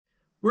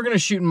We're gonna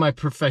shoot in my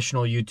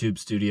professional YouTube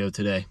studio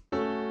today.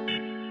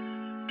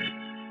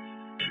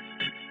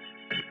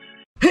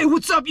 Hey,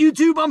 what's up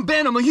YouTube? I'm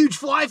Ben, I'm a huge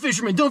fly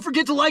fisherman. Don't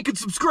forget to like and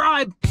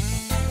subscribe.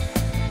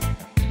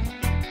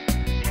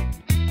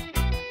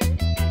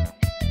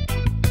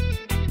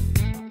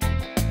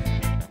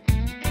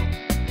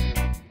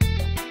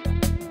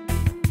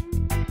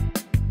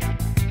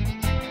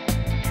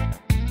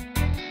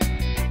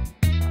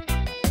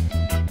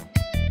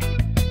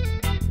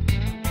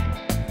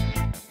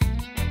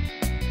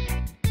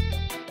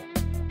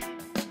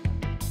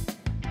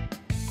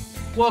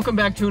 Welcome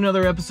back to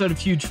another episode of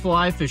Huge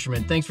Fly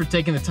Fisherman. Thanks for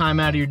taking the time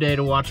out of your day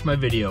to watch my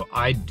video.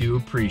 I do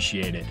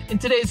appreciate it. In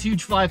today's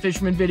Huge Fly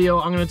Fisherman video,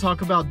 I'm going to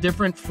talk about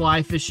different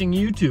fly fishing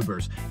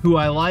YouTubers. Who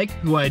I like,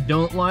 who I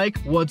don't like,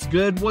 what's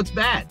good, what's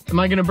bad. Am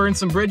I going to burn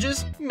some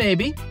bridges?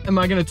 Maybe. Am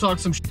I going to talk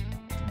some shit?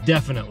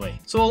 Definitely.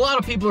 So a lot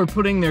of people are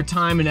putting their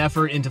time and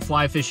effort into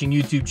fly fishing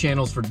YouTube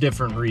channels for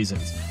different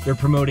reasons. They're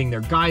promoting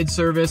their guide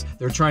service,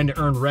 they're trying to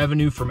earn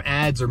revenue from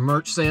ads or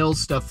merch sales,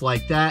 stuff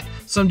like that.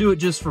 Some do it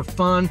just for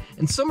fun,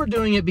 and some are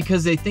doing it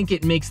because they think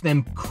it makes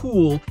them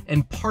cool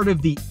and part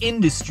of the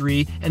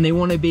industry, and they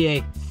want to be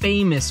a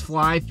famous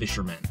fly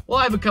fisherman. Well,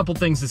 I have a couple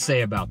things to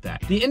say about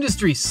that. The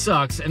industry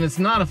sucks, and it's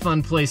not a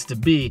fun place to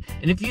be,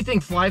 and if you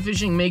think fly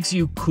fishing makes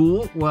you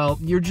cool, well,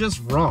 you're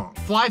just wrong.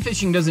 Fly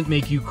fishing doesn't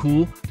make you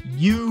cool,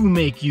 you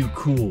make you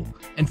cool.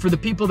 And for the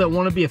people that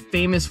want to be a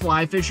famous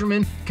fly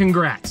fisherman,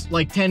 congrats.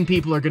 Like 10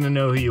 people are gonna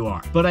know who you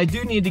are. But I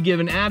do need to give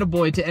an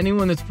attaboy to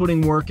anyone that's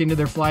putting work into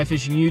their fly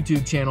fishing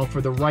YouTube channel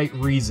for the right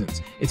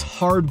reasons. It's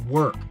hard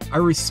work. I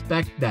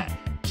respect that.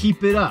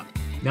 Keep it up.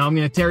 Now I'm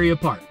gonna tear you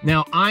apart.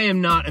 Now I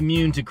am not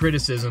immune to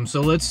criticism,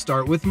 so let's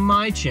start with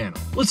my channel.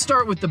 Let's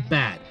start with the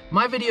bad.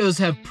 My videos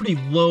have pretty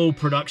low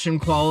production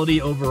quality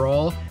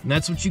overall, and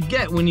that's what you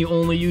get when you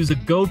only use a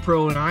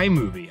GoPro and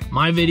iMovie.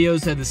 My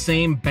videos have the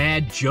same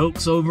bad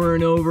jokes over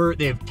and over.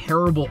 They have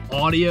terrible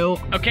audio.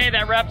 Okay,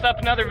 that wraps up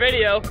another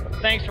video.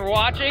 Thanks for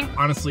watching.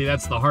 Honestly,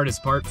 that's the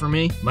hardest part for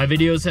me. My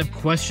videos have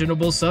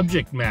questionable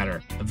subject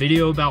matter. A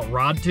video about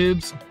rod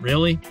tubes?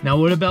 Really? Now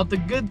what about the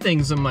good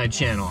things on my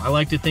channel? I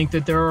like to think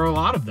that there are a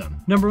lot of them.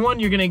 Number one,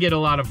 you're gonna get a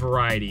lot of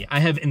variety. I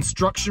have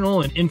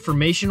instructional and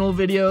informational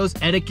videos,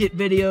 etiquette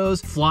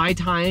videos, fly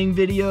tying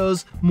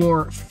videos,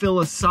 more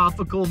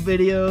philosophical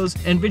videos,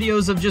 and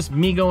videos of just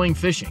me going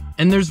fishing.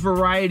 And there's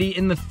variety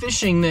in the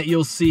fishing that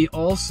you'll see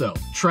also.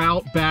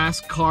 Trout, bass,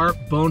 carp,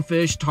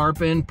 bonefish,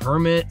 tarpon,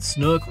 permit,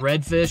 snook,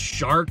 redfish,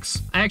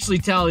 sharks. I actually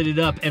tallied it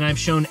up and I've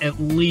shown at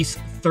least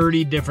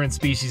 30 different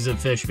species of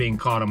fish being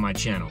caught on my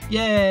channel.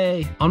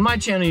 Yay! On my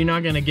channel, you're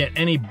not gonna get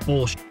any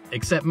bullshit,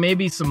 except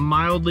maybe some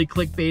mildly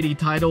clickbaity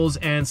titles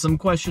and some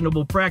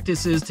questionable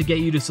practices to get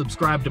you to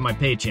subscribe to my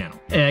pay channel.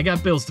 Hey, I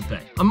got bills to pay.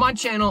 On my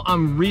channel,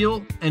 I'm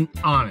real and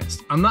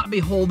honest. I'm not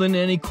beholden to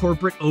any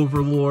corporate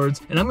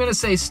overlords, and I'm gonna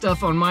say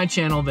stuff on my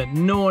channel that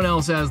no one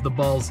else has the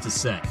balls to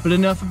say. But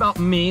enough about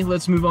me,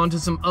 let's move on to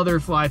some other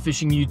fly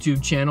fishing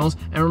YouTube channels,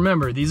 and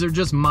remember, these are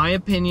just my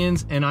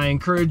opinions, and I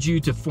encourage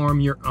you to form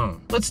your own.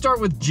 Let's start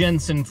with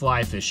Jensen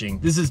Fly Fishing.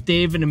 This is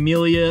Dave and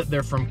Amelia.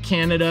 They're from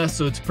Canada,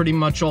 so it's pretty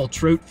much all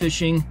trout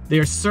fishing.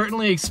 They're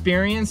certainly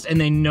experienced and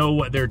they know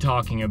what they're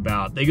talking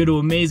about. They go to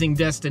amazing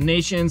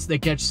destinations, they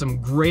catch some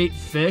great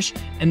fish,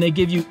 and they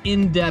give you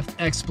in-depth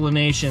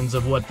explanations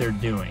of what they're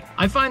doing.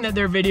 I find that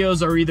their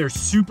videos are either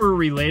super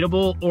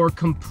relatable or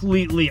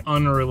completely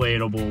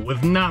unrelatable,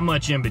 with not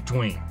much in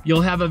between.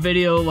 You'll have a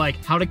video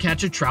like how to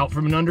catch a trout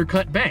from an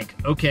undercut bank.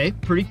 Okay,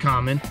 pretty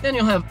common. Then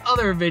you'll have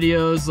other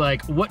videos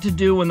like what to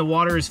do when the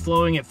water is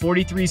flowing at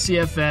 43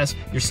 CFS,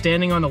 you're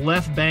standing on the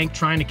left bank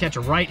trying to catch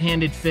a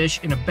right-handed fish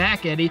in a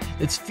back eddy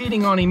that's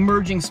feeding on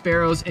emerging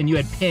sparrows, and you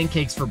had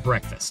pancakes for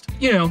breakfast.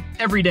 You know,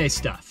 everyday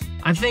stuff.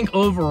 I think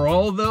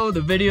overall though,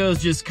 the videos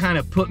just kind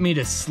of put me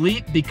to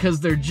sleep because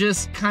they're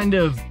just kind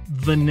of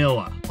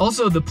vanilla.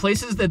 Also, the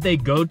places that they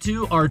go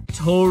to are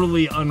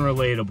totally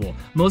unrelatable.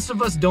 Most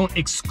of us don't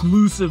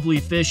exclusively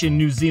fish in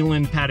New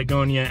Zealand,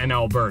 Patagonia, and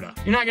Alberta.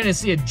 You're not gonna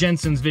see a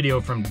Jensen's video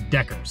from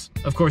Deckers.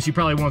 Of course, you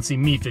probably won't see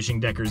me fishing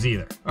Deckers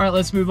either. All right,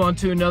 let's move on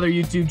to another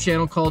YouTube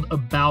channel called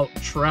About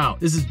Trout.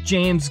 This is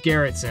James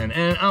Garrettson,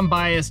 and I'm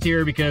biased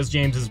here because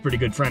James is a pretty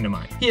good friend of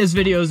mine. He has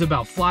videos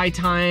about fly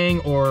tying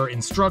or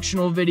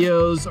instructional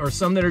videos or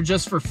some that are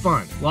just for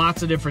fun.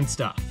 Lots of different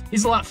stuff.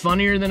 He's a lot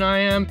funnier than I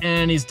am,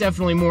 and he's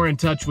definitely more in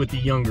touch with the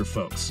younger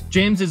folks.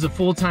 James is a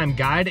full-time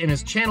guide, and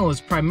his channel is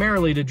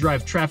primarily to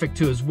drive traffic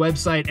to his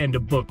website and to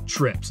book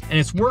trips. And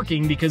it's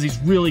working because he's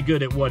really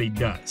good at what he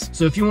does.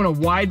 So if you want a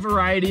wide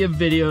variety of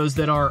videos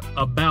that are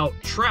about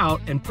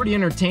trout and pretty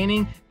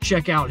entertaining,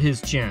 check out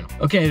his channel.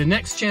 Okay, the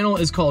next channel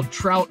is called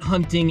Trout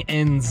Hunting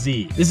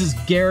NZ. This is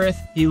Gareth.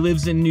 He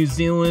lives in New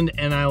Zealand,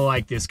 and I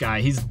like this guy.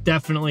 He's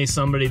definitely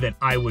somebody that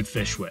I would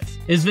fish with.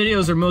 His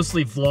videos are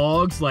mostly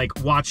vlogs,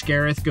 like watch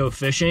Gareth go go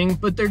fishing,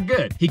 but they're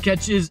good. He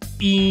catches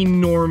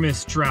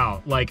enormous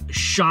trout, like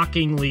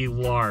shockingly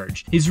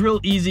large. He's real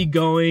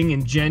easygoing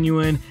and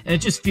genuine, and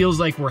it just feels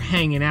like we're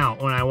hanging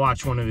out when I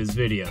watch one of his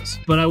videos.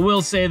 But I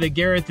will say that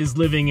Gareth is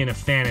living in a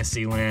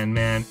fantasy land,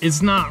 man.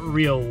 It's not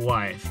real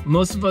life.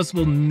 Most of us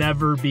will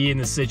never be in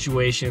the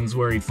situations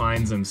where he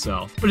finds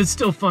himself, but it's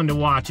still fun to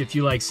watch if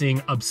you like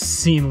seeing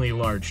obscenely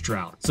large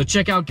trout. So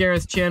check out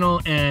Gareth's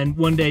channel, and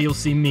one day you'll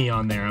see me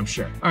on there, I'm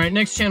sure. All right,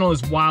 next channel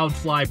is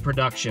Wildfly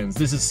Productions.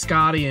 This is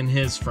Scotty and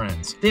his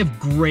friends. They have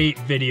great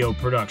video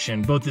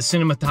production, both the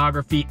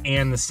cinematography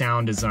and the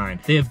sound design.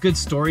 They have good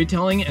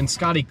storytelling, and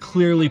Scotty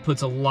clearly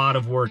puts a lot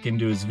of work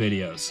into his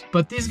videos.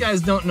 But these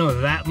guys don't know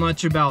that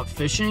much about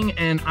fishing,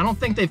 and I don't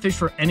think they fish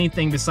for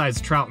anything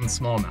besides trout and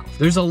smallmouth.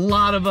 There's a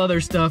lot of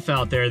other stuff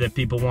out there that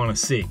people want to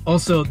see.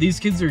 Also, these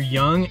kids are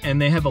young and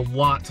they have a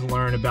lot to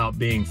learn about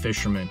being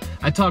fishermen.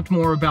 I talked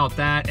more about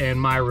that and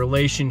my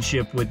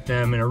relationship with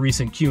them in a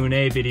recent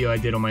Q&A video I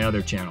did on my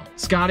other channel.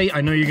 Scotty,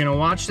 I know you're gonna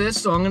watch this,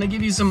 so I'm gonna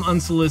give you some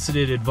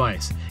unsolicited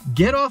advice.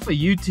 Get off of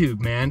YouTube,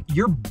 man.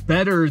 You're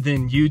better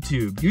than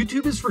YouTube.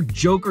 YouTube is for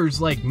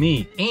jokers like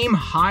me. Aim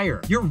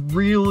higher. You're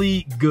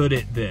really good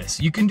at this.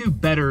 You can do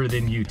better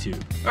than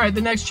YouTube. All right,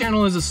 the next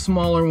channel is a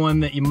smaller one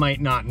that you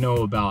might not know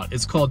about.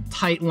 It's called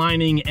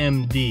Tightlining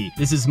MD.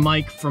 This is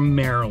Mike from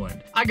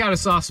Maryland. I got a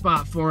soft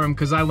spot for him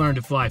because I learned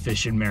to fly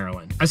fish in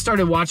Maryland. I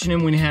started watching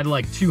him when he had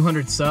like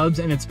 200 subs,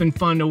 and it's been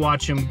fun to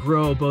watch him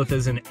grow both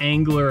as an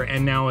angler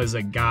and now as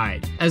a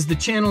guide. As the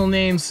channel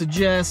name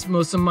suggests,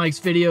 most of Mike's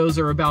videos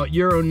are about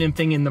Euro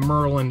nymphing in the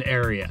Maryland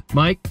area.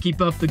 Mike,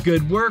 keep up the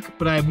good work,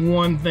 but I have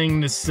one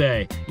thing to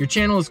say. Your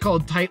channel is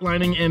called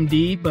Tightlining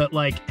MD, but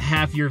like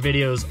half your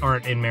videos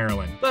aren't in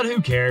Maryland. But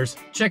who cares?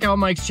 Check out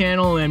Mike's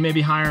channel and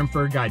maybe hire him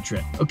for a guide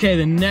trip. Okay,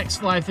 the next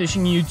fly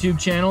fishing YouTube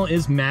channel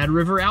is Mad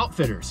River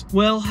Outfitters.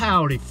 Well,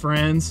 howdy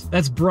friends.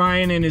 That's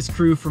Brian and his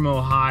crew from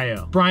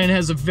Ohio. Brian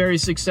has a very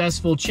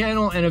successful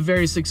channel and a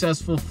very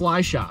successful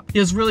fly shop. He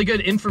has really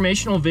good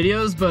informational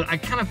videos, but I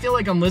kind of feel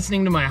like I'm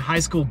listening to my high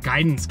school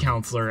guidance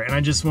counselor, and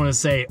I just want to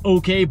say,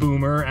 okay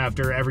boomer,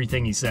 after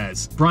everything he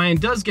says. Brian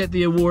does get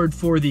the award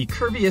for the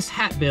curviest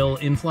hat bill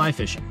in fly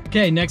fishing.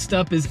 Okay, next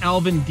up is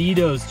Alvin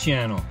Dito's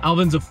channel.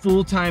 Alvin's a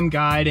full-time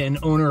guide and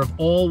owner of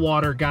All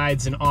Water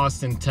Guides in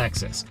Austin,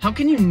 Texas. How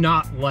can you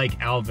not like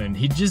Alvin?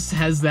 He just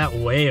has that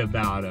way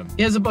about him.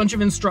 He has a bunch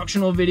of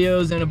instructional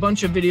videos and a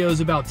bunch of videos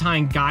about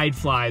tying guide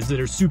flies that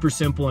are super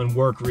simple and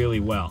work really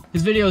well.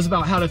 His videos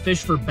about how to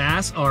fish for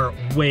bass are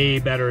way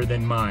better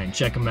than mine.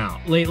 Check them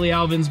out. Lately,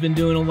 Alvin's been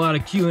doing a lot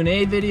of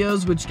Q&A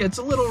videos, which gets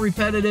a little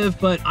repetitive,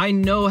 but I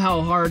know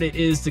how hard it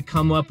is to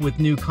come up with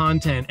new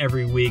content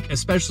every week,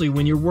 especially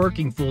when you're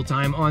working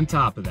full-time on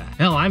top of that.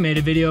 Hell, I made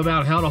a video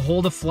about how to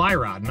hold a fly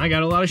rod, and I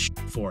got a lot of shit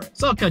for it.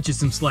 So I'll cut you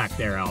some slack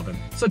there, Alvin.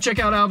 So check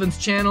out Alvin's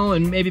channel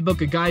and maybe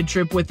book a guide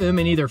trip with him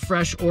in either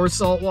fresh or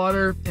salt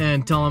water,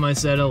 and tell him I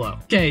said hello.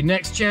 Okay,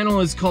 next channel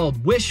is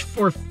called Wish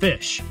for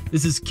Fish.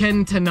 This is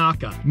Ken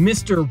Tanaka,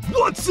 Mr.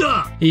 What's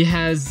Up? He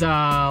has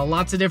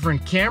lots of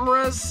different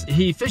cameras.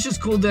 He fishes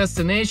cool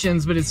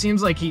destinations, but it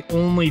seems like he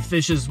only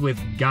fishes with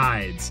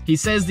guides. He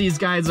says these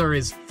guides are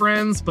his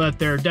friends, but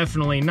they're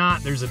definitely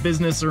not. There's a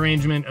business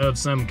arrangement of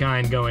some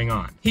kind going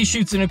on. He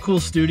shoots in a cool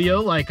studio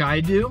like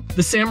I do.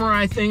 The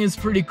samurai thing is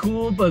pretty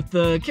cool, but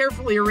the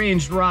carefully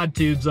arranged rod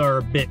tubes are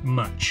a bit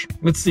much.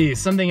 Let's see,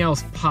 something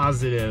else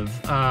positive.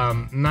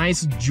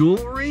 Nice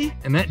jewelry,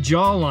 and that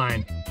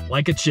jawline,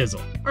 like a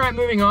chisel. All right,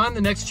 moving on.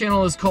 The next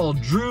channel is called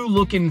Drew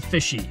Lookin'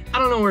 Fishy. I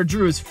don't know where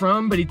Drew is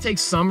from, but he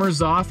takes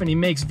summers off and he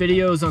makes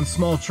videos on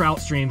small trout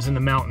streams in the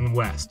Mountain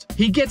West.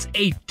 He gets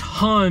a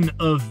ton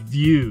of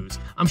views.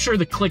 I'm sure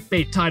the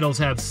clickbait titles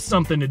have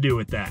something to do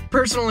with that.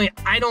 Personally,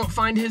 I don't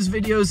find his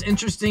videos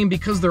interesting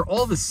because they're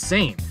all the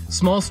same.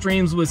 Small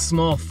streams with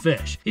small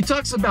fish. He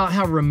talks about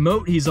how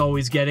remote he's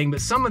always getting,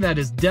 but some of that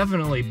is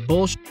definitely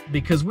bullshit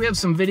because we have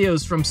some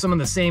videos from some of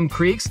the same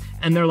creeks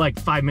and they're like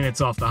 5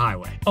 minutes off the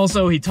highway.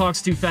 Also, he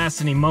talks too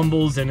fast and he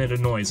mumbles and it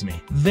annoys me.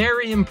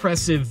 Very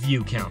impressive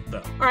view count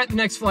though. All right, the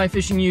next fly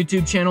fishing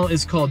YouTube channel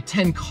is called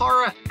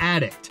Tenkara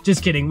Addict.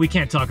 Just kidding, we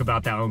can't talk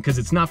about that one because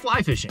it's not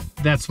fly fishing.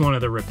 That's one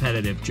of the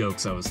repetitive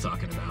jokes I was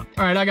talking about.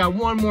 All right, I got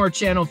one more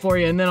channel for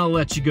you and then I'll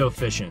let you go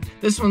fishing.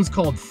 This one's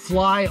called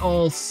Fly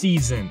All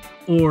Season.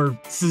 Or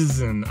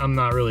season, I'm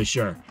not really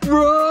sure.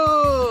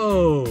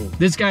 Bro!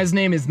 This guy's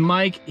name is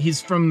Mike.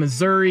 He's from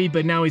Missouri,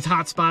 but now he's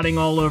hot spotting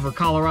all over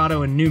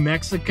Colorado and New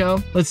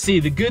Mexico. Let's see,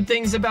 the good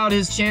things about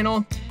his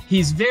channel,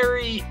 he's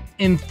very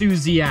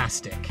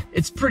enthusiastic.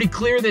 It's pretty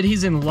clear that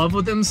he's in love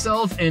with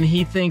himself and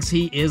he thinks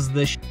he is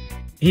the sh**.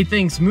 He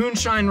thinks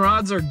moonshine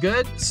rods are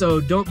good,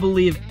 so don't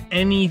believe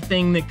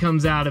anything that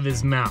comes out of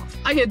his mouth.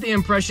 I get the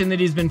impression that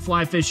he's been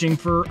fly fishing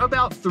for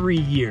about 3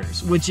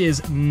 years, which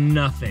is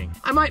nothing.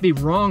 I might be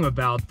wrong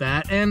about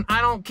that, and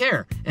I don't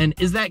care. And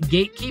is that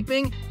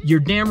gatekeeping? You're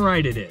damn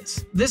right it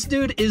is. This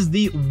dude is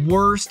the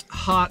worst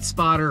hot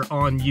spotter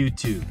on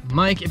YouTube.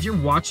 Mike, if you're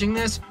watching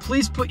this,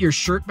 please put your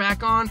shirt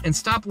back on and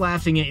stop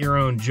laughing at your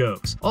own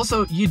jokes.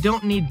 Also, you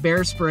don't need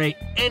bear spray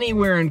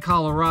anywhere in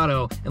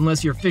Colorado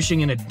unless you're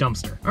fishing in a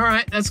dumpster. All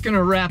right, that's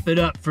gonna wrap it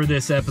up for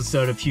this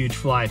episode of Huge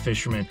Fly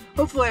Fisherman.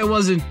 Hopefully I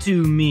wasn't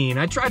too mean.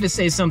 I tried to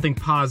say something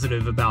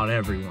positive about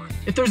everyone.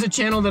 If there's a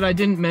channel that I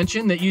didn't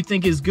mention that you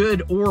think is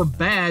good or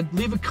bad,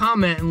 leave a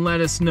comment and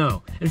let us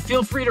know. And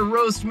feel free to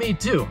roast me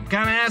too. I'm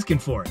kinda asking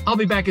for it. I'll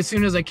be back as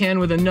soon as I can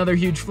with another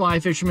Huge Fly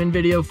Fisherman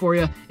video for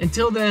you.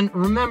 Until then,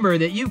 remember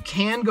that you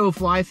can go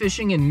fly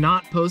fishing and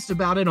not post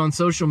about it on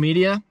social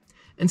media.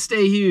 And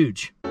stay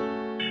huge.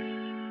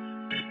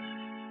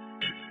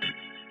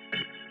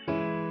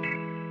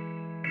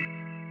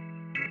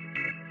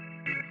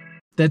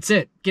 That's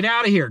it. Get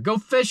out of here. Go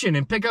fishing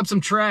and pick up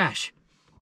some trash.